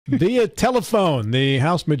Via telephone, the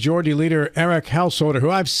House Majority Leader, Eric Householder, who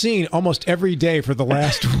I've seen almost every day for the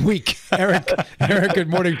last week. Eric, good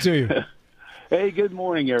morning to you. Hey, good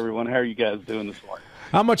morning, everyone. How are you guys doing this morning?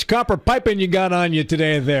 How much copper piping you got on you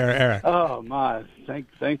today there, Eric? Oh, my.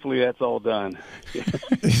 Thankfully, that's all done.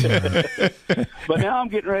 But now I'm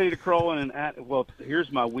getting ready to crawl in an attic. Well,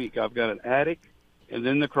 here's my week. I've got an attic and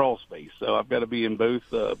then the crawl space. So I've got to be in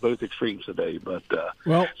both extremes today. But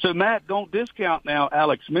so, Matt, don't discount now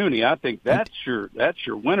Alex Mooney. I think that's your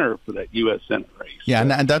winner for that U.S. Senate race. Yeah,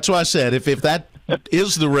 and that's why I said if that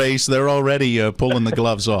is the race, they're already pulling the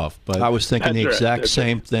gloves off. But I was thinking the exact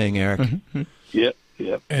same thing, Eric. Mm-hmm. Yep.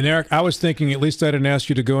 And, Eric, I was thinking at least I didn't ask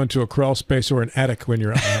you to go into a crawl space or an attic when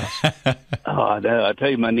you're out the house. Oh, no, I tell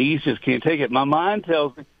you, my knees just can't take it. My mind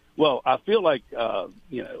tells me, well, I feel like,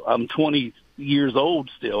 I'm 20 years old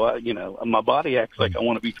still. My body acts like I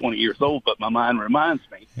want to be 20 years old, but my mind reminds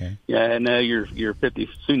me, no, you're 50,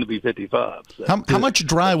 soon to be 55. So. How much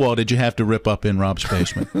drywall did you have to rip up in Rob's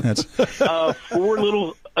basement? That's 4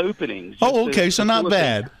 little openings. Oh, okay, so not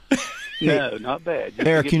bad. No, not bad. Just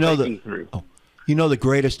Eric, you know the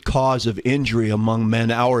greatest cause of injury among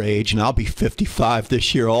men our age, and I'll be 55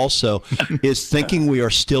 this year also, is thinking we are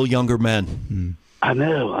still younger men. I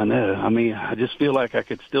know. I mean, I just feel like I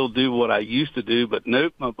could still do what I used to do, but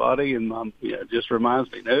nope, my body and just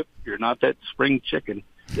reminds me, nope, you're not that spring chicken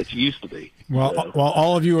that you used to be. Well, while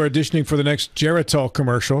all of you are auditioning for the next Geritol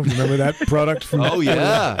commercial, remember that product? Oh,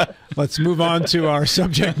 yeah. Let's move on to our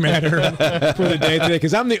subject matter for the day today,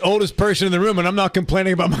 because I'm the oldest person in the room, and I'm not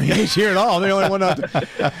complaining about my age here at all. I'm the only one out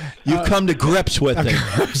there. You've come to grips with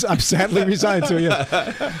it. I'm sadly resigned to it.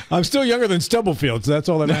 I'm still younger than Stubblefield, so that's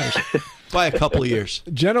all that matters. By a couple of years.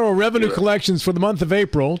 General revenue collections for the month of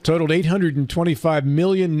April totaled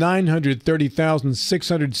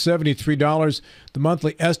 $825,930,673. The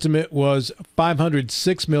monthly estimate was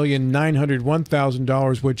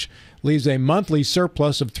 $506,901,000, which leaves a monthly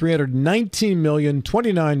surplus of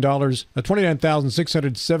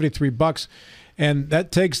 $319,029,673, and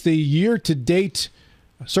that takes the year-to-date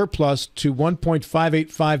surplus to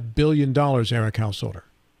 $1.585 billion. Eric Householder.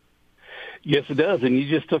 Yes, it does, and you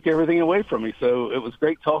just took everything away from me, so it was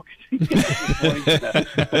great talking to you this morning.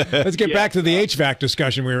 Let's get back to the HVAC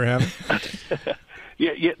discussion we were having.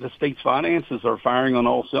 Yeah, the state's finances are firing on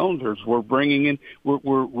all cylinders. We're bringing in,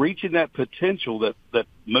 we're reaching that potential that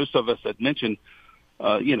most of us had mentioned,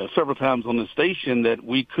 several times on the station, that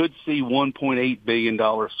we could see $1.8 billion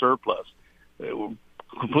surplus.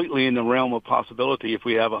 Completely in the realm of possibility if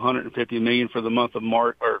we have $150 million for the month of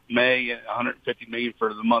March or May and $150 million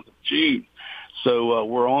for the month of June. So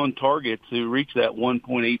we're on target to reach that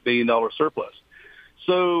 $1.8 billion surplus.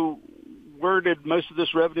 So where did most of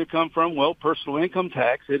this revenue come from? Well, personal income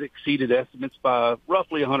tax, it exceeded estimates by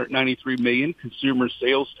roughly $193 million. Consumer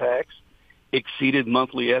sales tax exceeded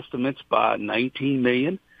monthly estimates by $19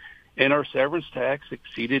 million. And our severance tax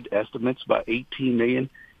exceeded estimates by $18 million.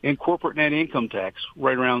 And corporate net income tax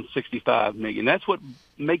right around $65 million. That's what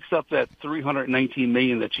makes up that $319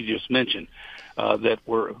 million that you just mentioned, that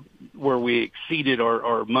where we exceeded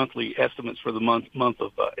our monthly estimates for the month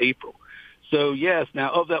of April. So yes,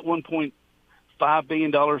 now of that $1.5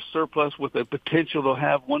 billion surplus with the potential to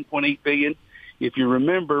have $1.8 billion, if you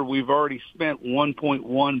remember, we've already spent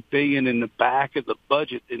 $1.1 billion in the back of the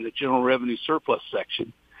budget in the general revenue surplus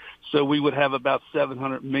section. So we would have about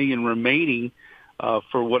 $700 million remaining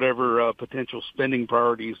for whatever potential spending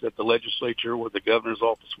priorities that the legislature or the governor's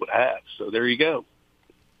office would have. So there you go.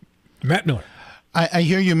 Matt Miller. I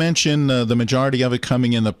hear you mention the majority of it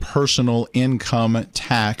coming in the personal income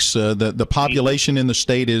tax. The population in the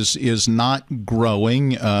state is not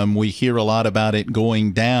growing. We hear a lot about it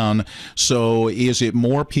going down. So is it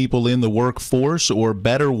more people in the workforce or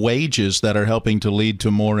better wages that are helping to lead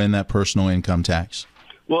to more in that personal income tax?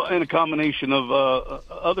 Well, and a combination of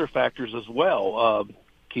other factors as well.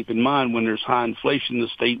 Keep in mind, when there's high inflation, the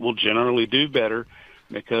state will generally do better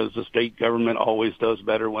because the state government always does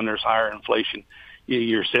better when there's higher inflation.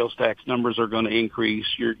 Your sales tax numbers are going to increase.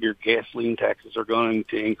 Your gasoline taxes are going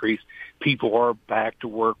to increase. People are back to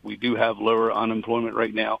work. We do have lower unemployment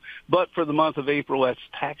right now. But for the month of April, that's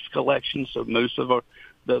tax collection, so most of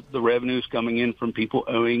the revenue is coming in from people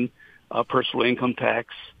owing personal income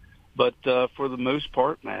tax. But for the most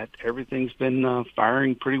part, Matt, everything's been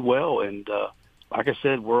firing pretty well. And like I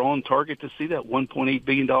said, we're on target to see that $1.8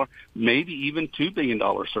 billion, maybe even $2 billion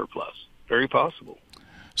surplus. Very possible.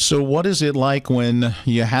 So what is it like when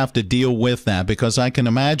you have to deal with that? Because I can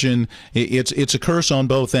imagine it's a curse on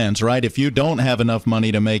both ends, right? If you don't have enough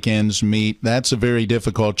money to make ends meet, that's a very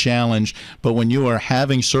difficult challenge. But when you are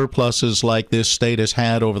having surpluses like this state has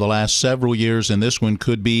had over the last several years, and this one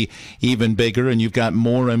could be even bigger, and you've got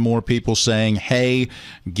more and more people saying, hey,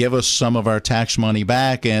 give us some of our tax money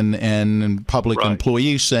back, and public Right.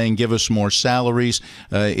 employees saying, give us more salaries.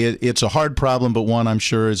 It's a hard problem, but one I'm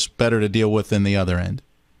sure is better to deal with than the other end.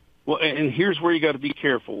 Well, and here's where you got to be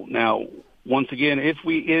careful. Now, once again, if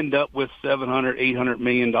we end up with $700, $800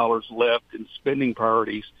 million left in spending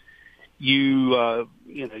priorities, you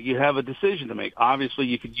have a decision to make. Obviously,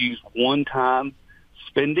 you could use one-time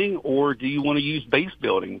spending, or do you want to use base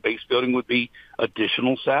building? Base building would be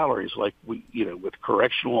additional salaries, like with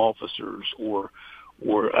correctional officers, or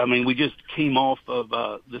we just came off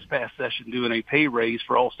of this past session doing a pay raise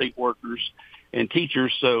for all state workers and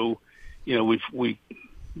teachers. So,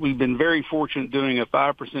 we've been very fortunate doing a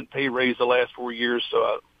 5% pay raise the last 4 years.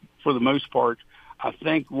 So for the most part, I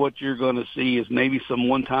think what you're going to see is maybe some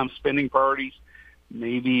one-time spending priorities,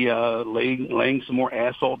 maybe laying some more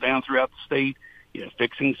asphalt down throughout the state,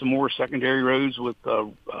 fixing some more secondary roads with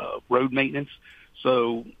road maintenance.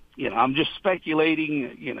 So, I'm just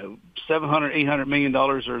speculating, $700, $800 million.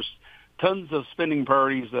 There's tons of spending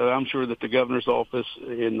priorities that I'm sure that the governor's office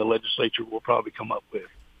and the legislature will probably come up with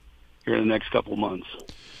here in the next couple of months.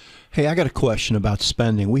 Hey, I got a question about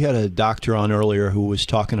spending. We had a doctor on earlier who was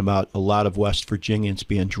talking about a lot of West Virginians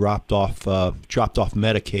being dropped off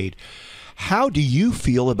Medicaid. How do you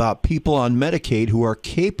feel about people on Medicaid who are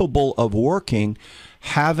capable of working,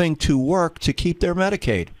 having to work to keep their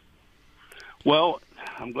Medicaid? Well,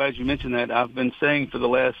 I'm glad you mentioned that. I've been saying for the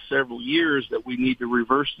last several years that we need to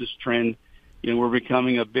reverse this trend. We're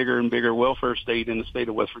becoming a bigger and bigger welfare state in the state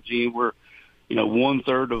of West Virginia. We're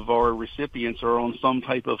 1/3 of our recipients are on some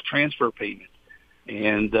type of transfer payment,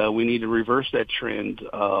 and we need to reverse that trend.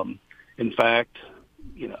 In fact,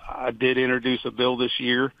 I did introduce a bill this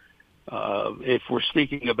year. If we're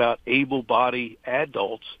speaking about able-bodied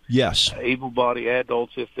adults, yes, able-bodied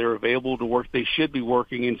adults, if they're available to work, they should be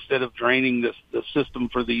working instead of draining the system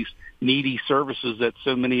for these needy services that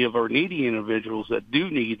so many of our needy individuals that do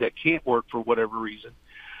need, that can't work for whatever reason.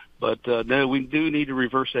 But no, we do need to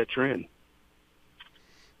reverse that trend.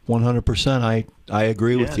 100%. I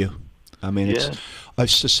agree with you. I mean, it's a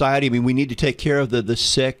society. I mean, we need to take care of the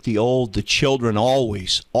sick, the old, the children,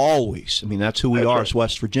 always. I mean, that's who we are as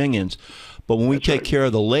West Virginians. But when we take care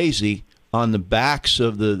of the lazy on the backs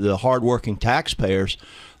of the hardworking taxpayers,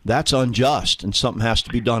 that's unjust, and something has to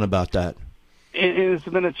be done about that. It's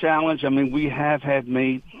been a challenge. I mean, we have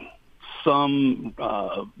made some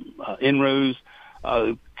inroads.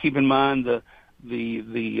 Keep in mind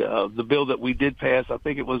the bill that we did pass, I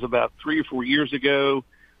think it was about 3 or 4 years ago,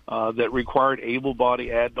 that required able-bodied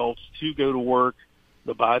adults to go to work.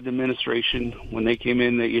 The Biden administration, when they came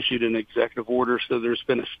in, they issued an executive order, so there's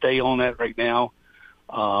been a stay on that right now.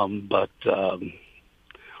 But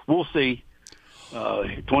we'll see.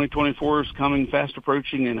 2024 is coming fast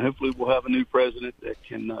approaching, and hopefully we'll have a new president that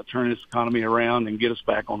can turn this economy around and get us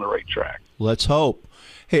back on the right track. Let's hope.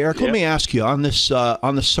 Hey, Eric, let me ask you on this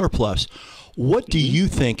on the surplus. What do you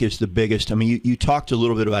think is the biggest? I mean, you talked a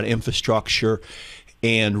little bit about infrastructure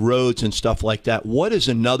and roads and stuff like that. What is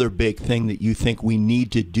another big thing that you think we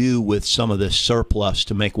need to do with some of this surplus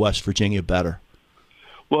to make West Virginia better?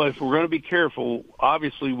 Well, if we're going to be careful,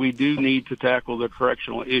 obviously we do need to tackle the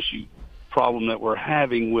correctional issue problem that we're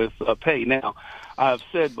having with pay. Now, I've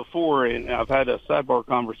said before, and I've had a sidebar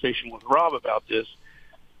conversation with Rob about this,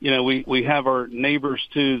 we have our neighbors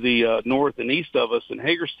to the north and east of us in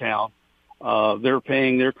Hagerstown. They're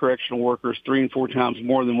paying their correctional workers 3 and 4 times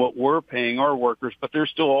more than what we're paying our workers, but they're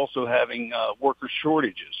still also having worker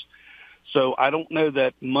shortages. So I don't know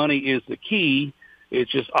that money is the key. It's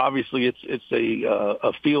just obviously it's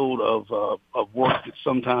a field of work that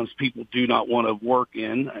sometimes people do not want to work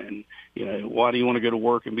in, and why do you want to go to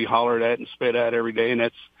work and be hollered at and spit at every day? And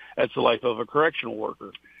that's the life of a correctional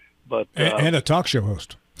worker. But and a talk show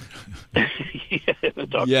host. Yes.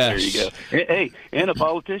 There you go. Hey, and a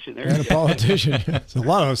politician. A politician. There's a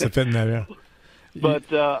lot of us that fit in that. Yeah.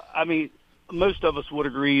 But I mean, most of us would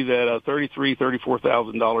agree that a $33,000,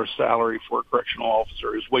 $34,000 salary for a correctional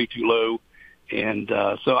officer is way too low. And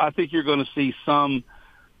so I think you're going to see some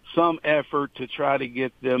effort to try to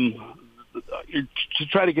get them, to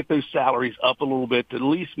try to get those salaries up a little bit, to at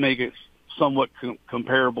least make it somewhat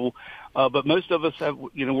comparable. But most of us have,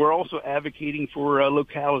 we're also advocating for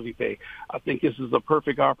locality pay. I think this is a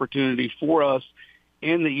perfect opportunity for us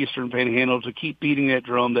in the Eastern Panhandle to keep beating that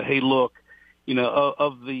drum that, hey, look,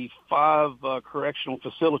 of the 5 correctional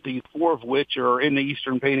facilities, 4 of which are in the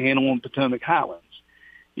Eastern Panhandle and Potomac Highlands.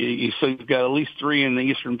 So you've got at least 3 in the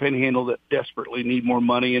Eastern Panhandle that desperately need more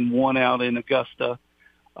money, and 1 out in Augusta.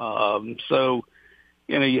 So,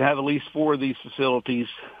 you have at least 4 of these facilities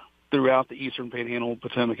throughout the Eastern Panhandle and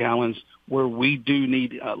Potomac Highlands where we do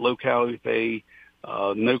need locality pay,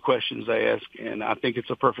 no questions asked. And I think it's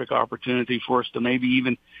a perfect opportunity for us to maybe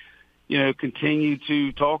even, continue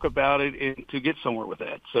to talk about it and to get somewhere with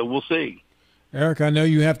that. So we'll see. Eric, I know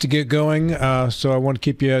you have to get going, so I won't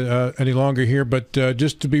keep you any longer here. But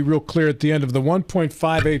just to be real clear, at the end of the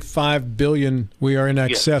 $1.585 billion we are in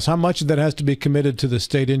excess, yes. How much of that has to be committed to the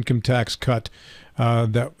state income tax cut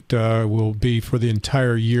that will be for the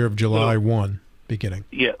entire year of July 1 beginning?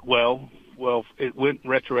 Yeah, well, it went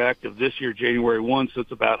retroactive this year, January 1, so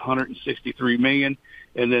it's about $163 million,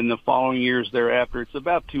 and then the following years thereafter, it's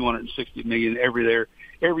about $260 million every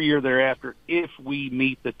year thereafter, if we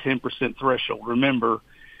meet the 10% threshold. Remember,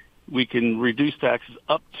 we can reduce taxes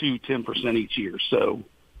up to 10% each year. So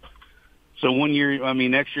one year,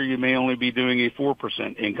 next year you may only be doing a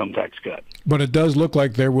 4% income tax cut. But it does look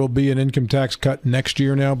like there will be an income tax cut next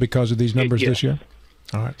year now because of these numbers this year?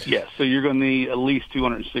 All right. Yes, so you're going to need at least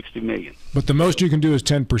 $260 million. But the most you can do is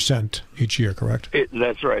 10% each year, correct?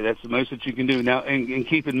 That's right. That's the most that you can do. Now, and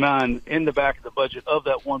keep in mind, in the back of the budget of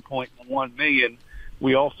that $1.1 million,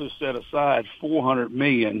 we also set aside $400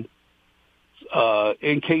 million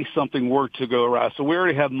in case something were to go awry. So we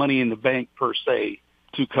already have money in the bank, per se,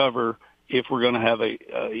 to cover if we're going to have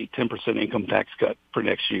a 10% income tax cut for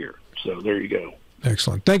next year. So there you go.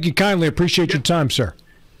 Excellent. Thank you kindly. Appreciate your time, sir.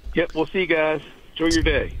 Yep. We'll see you guys. Enjoy your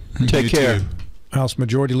day. Take care. Too. House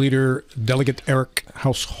Majority Leader Delegate Eric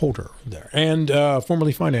Householder there, and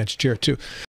formerly Finance Chair, too.